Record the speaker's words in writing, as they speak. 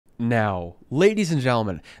Now, ladies and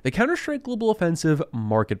gentlemen, the Counter-Strike Global Offensive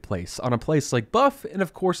marketplace, on a place like Buff, and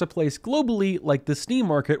of course a place globally like the Steam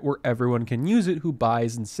market where everyone can use it who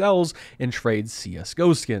buys and sells and trades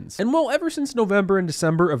CSGO skins. And well, ever since November and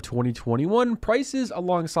December of 2021, prices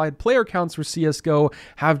alongside player counts for CSGO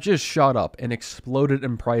have just shot up and exploded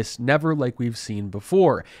in price, never like we've seen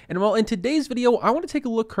before. And well, in today's video, I want to take a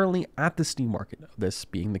look currently at the Steam market, this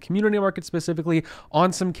being the community market specifically,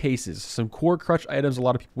 on some cases, some core crutch items a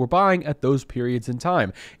lot of people were buying at those periods in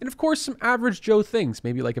time. And of course, some average Joe things,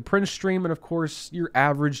 maybe like a Prince stream, and of course, your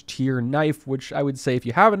average tier knife, which I would say if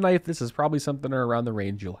you have a knife, this is probably something around the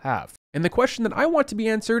range you'll have. And the question that I want to be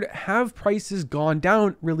answered, have prices gone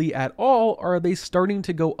down really at all? Or are they starting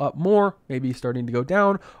to go up more, maybe starting to go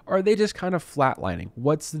down? Or are they just kind of flatlining?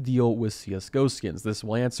 What's the deal with CSGO skins? This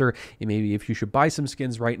will answer, and maybe if you should buy some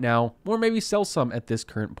skins right now, or maybe sell some at this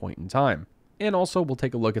current point in time. And also, we'll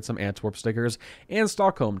take a look at some Antwerp stickers and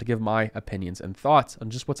Stockholm to give my opinions and thoughts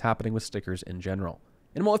on just what's happening with stickers in general.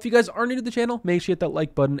 And well, if you guys are new to the channel, make sure you hit that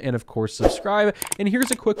like button and of course subscribe. And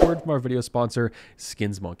here's a quick word from our video sponsor,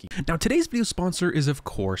 SkinsMonkey. Now today's video sponsor is of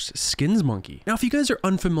course SkinsMonkey. Now if you guys are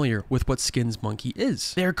unfamiliar with what SkinsMonkey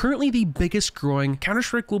is, they are currently the biggest growing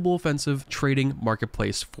Counter-Strike Global Offensive trading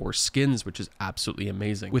marketplace for skins, which is absolutely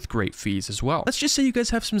amazing, with great fees as well. Let's just say you guys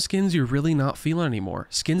have some skins you're really not feeling anymore.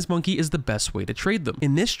 SkinsMonkey is the best way to trade them.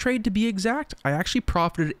 In this trade, to be exact, I actually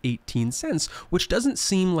profited 18 cents, which doesn't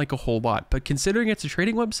seem like a whole lot, but considering it's a trading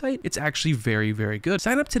website, it's actually very, very good.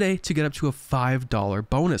 Sign up today to get up to a $5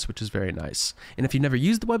 bonus, which is very nice. And if you've never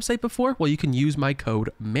used the website before, well, you can use my code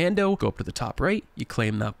MANDO, go up to the top right, you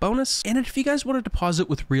claim that bonus. And if you guys want to deposit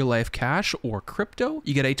with real life cash or crypto,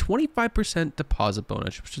 you get a 25% deposit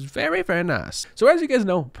bonus, which is very, very nice. So as you guys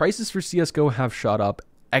know, prices for CSGO have shot up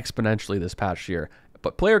exponentially this past year.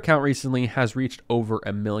 But player count recently has reached over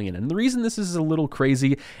 1 million. And the reason this is a little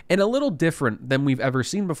crazy and a little different than we've ever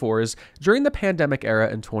seen before is during the pandemic era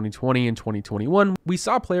in 2020 and 2021, we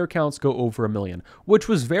saw player counts go over 1 million, which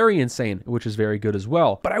was very insane, which is very good as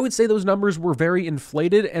well. But I would say those numbers were very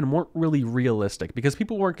inflated and weren't really realistic because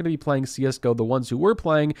people weren't going to be playing CSGO, the ones who were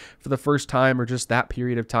playing for the first time or just that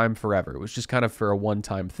period of time forever. It was just kind of for a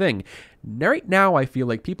one-time thing. Right now, I feel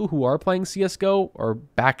like people who are playing CSGO are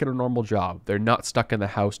back at a normal job. They're not stuck in the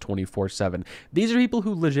house 24/7. These are people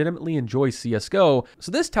who legitimately enjoy CSGO.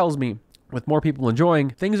 So this tells me, with more people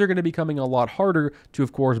enjoying, things are going to be becoming a lot harder to,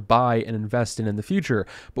 of course, buy and invest in the future.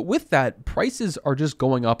 But with that, prices are just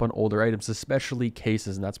going up on older items, especially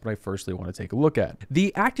cases, and that's what I firstly want to take a look at.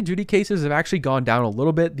 The active duty cases have actually gone down a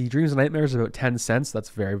little bit. The Dreams and Nightmares is about 10 cents. That's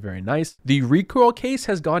very, very nice. The recoil case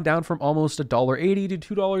has gone down from almost $1.80 to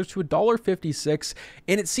 $2 to $1.56,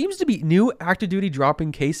 and it seems to be new active duty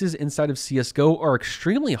dropping cases inside of CSGO are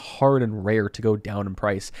extremely hard and rare to go down in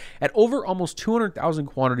price. At over almost 200,000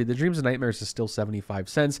 quantity, the Dreams and Nightmares is still 75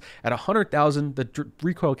 cents. At 100,000, the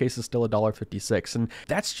recoil case is still $1.56. And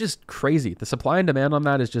that's just crazy. The supply and demand on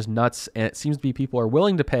that is just nuts. And it seems to be people are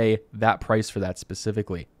willing to pay that price for that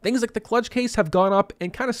specifically. Things like the clutch case have gone up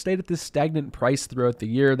and kind of stayed at this stagnant price throughout the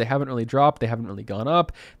year. They haven't really dropped. They haven't really gone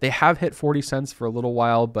up. They have hit 40 cents for a little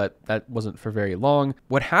while, but that wasn't for very long.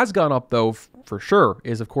 What has gone up though, for sure,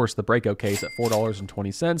 is of course the breakout case at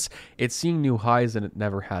 $4.20. It's seeing new highs than it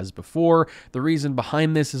never has before. The reason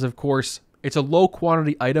behind this is, of course, it's a low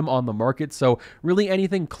quantity item on the market, so really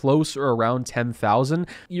anything close or around 10,000,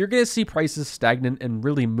 you're going to see prices stagnant and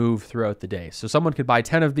really move throughout the day. So someone could buy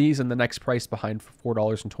 10 of these and the next price behind for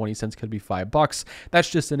 $4.20 could be $5. That's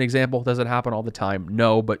just an example. Does it happen all the time?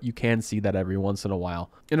 No, but you can see that every once in a while.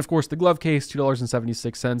 And of course, the glove case,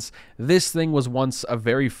 $2.76. This thing was once a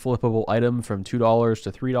very flippable item from $2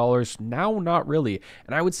 to $3. Now, not really.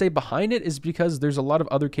 And I would say behind it is because there's a lot of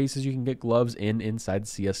other cases you can get gloves inside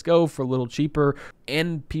CSGO for a little cheaper,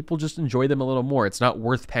 and people just enjoy them a little more. It's not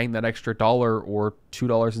worth paying that extra $1 or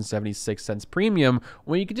 $2.76 premium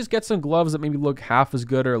when you could just get some gloves that maybe look half as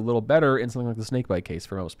good or a little better in something like the snakebite case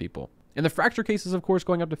for most people. And the fracture case is, of course,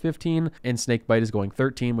 going up to 15, and snakebite is going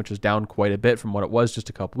 13, which is down quite a bit from what it was just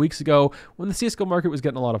a couple weeks ago when the CSGO market was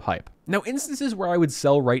getting a lot of hype. Now, instances where I would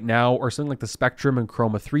sell right now are something like the Spectrum and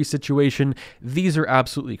Chroma 3 situation. These are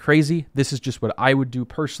absolutely crazy. This is just what I would do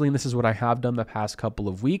personally, and this is what I have done the past couple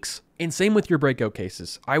of weeks. And same with your breakout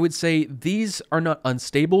cases. I would say these are not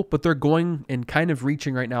unstable, but they're going and kind of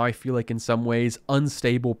reaching right now, I feel like in some ways,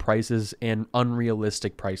 unstable prices and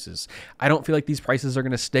unrealistic prices. I don't feel like these prices are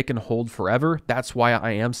going to stick and hold forever. That's why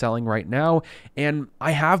I am selling right now. And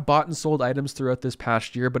I have bought and sold items throughout this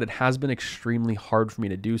past year, but it has been extremely hard for me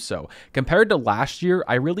to do so. Compared to last year,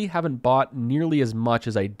 I really haven't bought nearly as much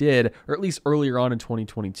as I did, or at least earlier on in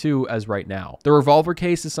 2022 as right now. The revolver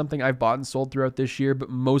case is something I've bought and sold throughout this year, but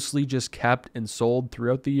mostly just kept and sold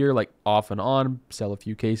throughout the year, like off and on, sell a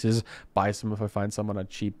few cases, buy some if I find some on a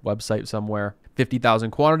cheap website somewhere. 50,000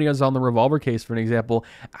 quantity is on the revolver case, for an example,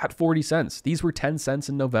 at 40 cents. These were 10 cents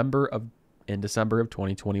in December of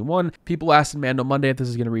 2021. People asked in Mando Monday if this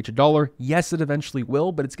is going to reach $1. Yes, it eventually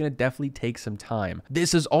will, but it's going to definitely take some time.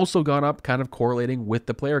 This has also gone up, kind of correlating with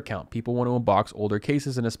the player count. People want to unbox older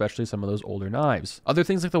cases, and especially some of those older knives. Other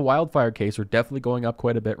things like the Wildfire case are definitely going up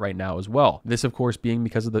quite a bit right now as well. This, of course, being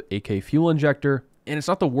because of the AK fuel injector. And it's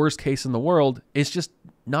not the worst case in the world. It's just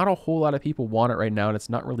not a whole lot of people want it right now, and it's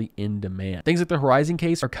not really in demand. Things like the Horizon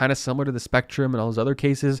case are kind of similar to the Spectrum and all those other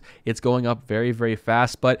cases. It's going up very, very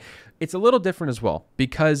fast, but it's a little different as well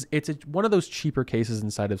because it's one of those cheaper cases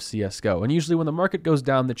inside of CSGO. And usually when the market goes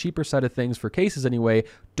down, the cheaper side of things for cases anyway,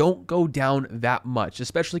 don't go down that much,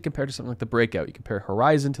 especially compared to something like the Breakout. You compare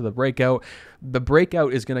Horizon to the Breakout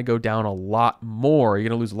is going to go down a lot more. You're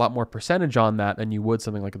going to lose a lot more percentage on that than you would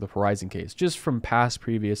something like the Horizon case, just from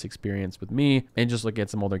previous experience with me and just looking at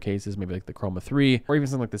some older cases, maybe like the Chroma 3 or even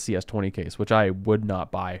something like the CS20 case, which I would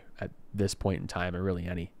not buy at this point in time or really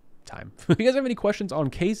any time. If you guys have any questions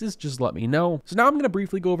on cases, just let me know. So now I'm going to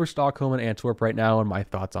briefly go over Stockholm and Antwerp right now and my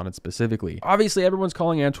thoughts on it specifically. Obviously, everyone's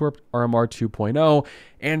calling Antwerp RMR 2.0,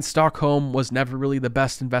 and Stockholm was never really the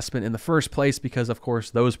best investment in the first place because, of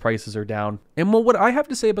course, those prices are down. And what I have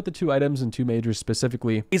to say about the two items and two majors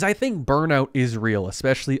specifically is I think burnout is real,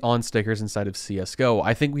 especially on stickers inside of CSGO.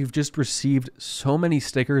 I think we've just received so many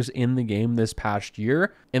stickers in the game this past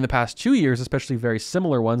year. In the past 2 years, especially very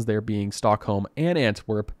similar ones, there being Stockholm and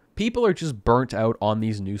Antwerp. People are just burnt out on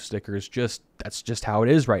these new stickers. That's just how it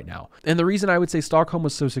is right now. And the reason I would say Stockholm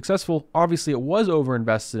was so successful, obviously it was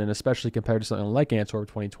overinvested in, especially compared to something like Antwerp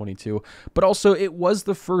 2022, but also it was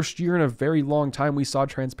the first year in a very long time we saw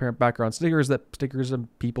transparent background stickers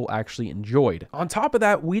and people actually enjoyed. On top of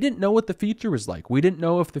that, we didn't know what the future was like. We didn't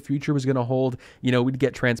know if the future was going to hold, we'd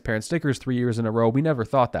get transparent stickers 3 years in a row. We never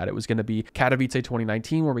thought that. It was going to be Katowice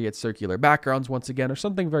 2019 where we get circular backgrounds once again, or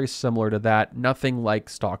something very similar to that. Nothing like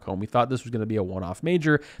Stockholm. We thought this was going to be a one-off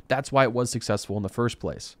major. That's why it was successful in the first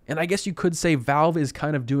place. And I guess you could say Valve is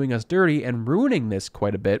kind of doing us dirty and ruining this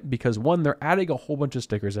quite a bit because one, they're adding a whole bunch of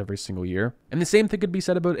stickers every single year. And the same thing could be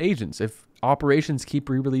said about agents. If operations keep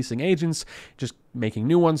re-releasing agents, just making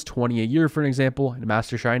new ones, 20 a year, for an example, and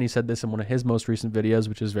Master Shiny said this in one of his most recent videos,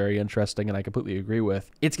 which is very interesting and I completely agree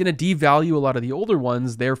with. It's going to devalue a lot of the older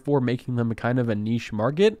ones, therefore making them a kind of a niche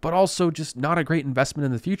market, but also just not a great investment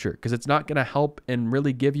in the future because it's not going to help and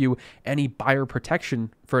really give you any buyer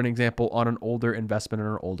protection, for an example, on an older investment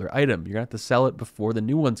or an older item. You're going to have to sell it before the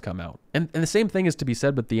new ones come out. And the same thing is to be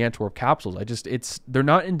said with the Antwerp capsules. They're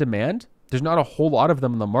not in demand. There's not a whole lot of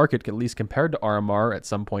them in the market, at least compared to RMR at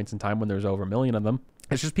some points in time when there's over 1 million of them.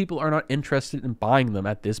 It's just people are not interested in buying them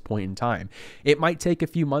at this point in time. It might take a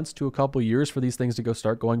few months to a couple years for these things to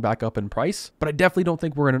start going back up in price, but I definitely don't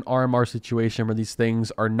think we're in an RMR situation where these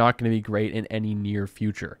things are not going to be great in any near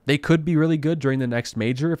future. They could be really good during the next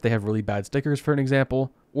major if they have really bad stickers, for an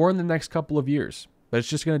example, or in the next couple of years, but it's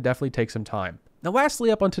just going to definitely take some time. Now, lastly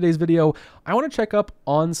up on today's video, I want to check up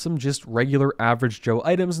on some just regular average Joe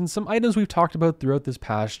items and some items we've talked about throughout this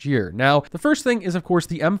past year. Now, the first thing is, of course,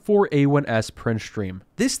 the M4A1S print stream.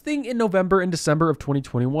 This thing in November and December of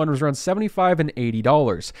 2021 was around $75 and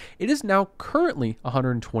 $80. It is now currently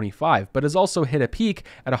 $125, but has also hit a peak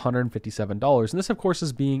at $157. And this, of course,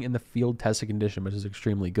 is being in the field tested condition, which is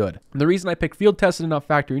extremely good. And the reason I picked field tested and not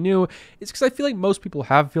factory new is because I feel like most people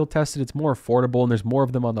have field tested. It's more affordable and there's more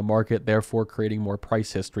of them on the market, therefore creating more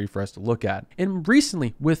price history for us to look at. And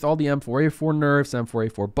recently, with all the M4A4 nerfs,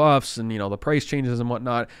 M4A4 buffs, and the price changes and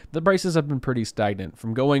whatnot, the prices have been pretty stagnant,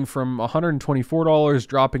 from going from $124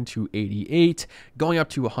 dropping to $88, going up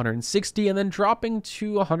to $160, and then dropping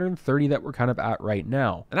to $130 that we're kind of at right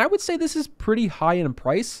now. And I would say this is pretty high in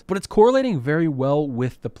price, but it's correlating very well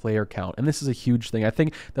with the player count. And this is a huge thing. I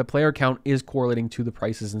think the player count is correlating to the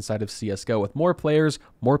prices inside of CSGO. With more players,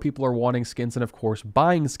 more people are wanting skins and, of course,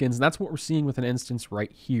 buying skins. And that's what we're seeing with an instance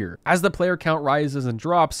right here. As the player count rises and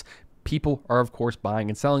drops, people are, of course, buying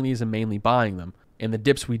and selling these and mainly buying them. And the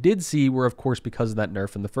dips we did see were, of course, because of that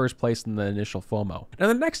nerf in the first place and the initial FOMO. Now,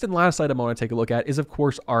 the next and last item I want to take a look at is, of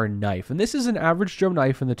course, our knife. And this is an average Joe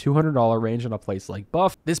knife in the $200 range on a place like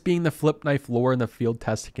Buff. This being the flip knife lore in the field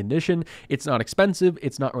tested condition. It's not expensive.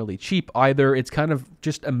 It's not really cheap either. It's kind of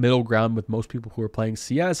just a middle ground with most people who are playing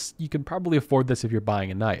CS. You can probably afford this if you're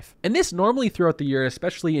buying a knife. And this normally throughout the year,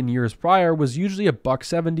 especially in years prior, was usually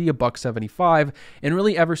 $170, $175, and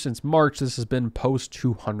really ever since March, this has been post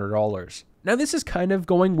 $200. Now, this is kind of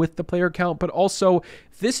going with the player count, but also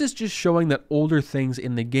this is just showing that older things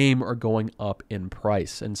in the game are going up in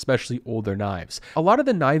price, and especially older knives. A lot of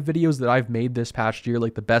the knife videos that I've made this past year,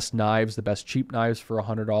 like the best knives, the best cheap knives for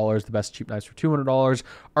 $100, the best cheap knives for $200,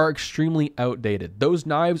 are extremely outdated. Those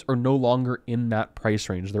knives are no longer in that price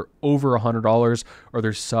range. They're over $100 or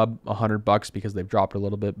they're sub $100 because they've dropped a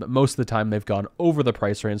little bit, but most of the time they've gone over the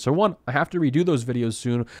price range. So one, I have to redo those videos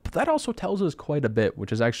soon, but that also tells us quite a bit,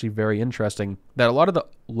 which is actually very interesting, that a lot of the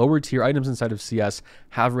lower tier items inside of CS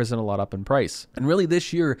have risen a lot up in price. And really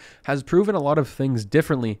this year has proven a lot of things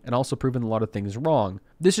differently and also proven a lot of things wrong.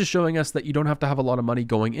 This is showing us that you don't have to have a lot of money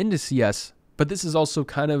going into CS, but this is also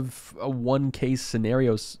kind of a one case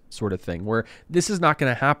scenario sort of thing where this is not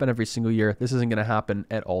going to happen every single year. This isn't going to happen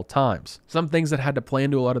at all times. Some things that had to play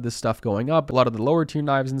into a lot of this stuff going up, a lot of the lower tier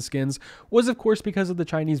knives and skins, was of course because of the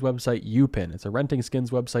Chinese website Upin. It's a renting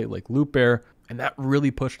skins website like Loot Bear, and that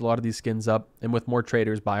really pushed a lot of these skins up. And with more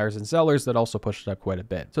traders, buyers, and sellers, that also pushed it up quite a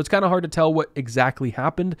bit. So it's kind of hard to tell what exactly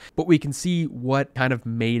happened, but we can see what kind of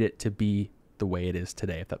made it to be the way it is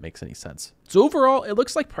today, if that makes any sense. So overall, it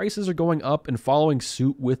looks like prices are going up and following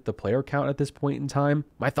suit with the player count at this point in time.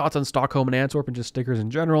 My thoughts on Stockholm and Antwerp and just stickers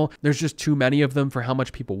in general, there's just too many of them for how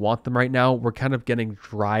much people want them right now. We're kind of getting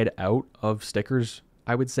dried out of stickers,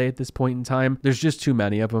 I would say, at this point in time. There's just too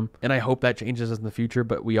many of them, and I hope that changes in the future,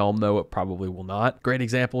 but we all know it probably will not. Great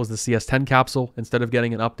example is the CS10 capsule. Instead of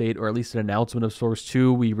getting an update or at least an announcement of Source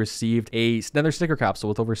 2, we received another sticker capsule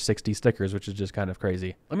with over 60 stickers, which is just kind of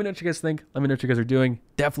crazy. Let me know what you guys think. Let me know what you guys are doing.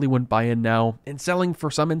 Definitely wouldn't buy in now. And selling for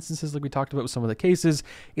some instances, like we talked about with some of the cases,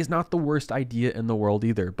 is not the worst idea in the world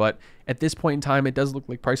either. But at this point in time, it does look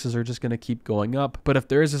like prices are just going to keep going up. But if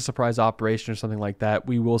there is a surprise operation or something like that,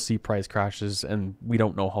 we will see price crashes, and we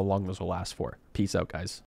don't know how long those will last for. Peace out, guys.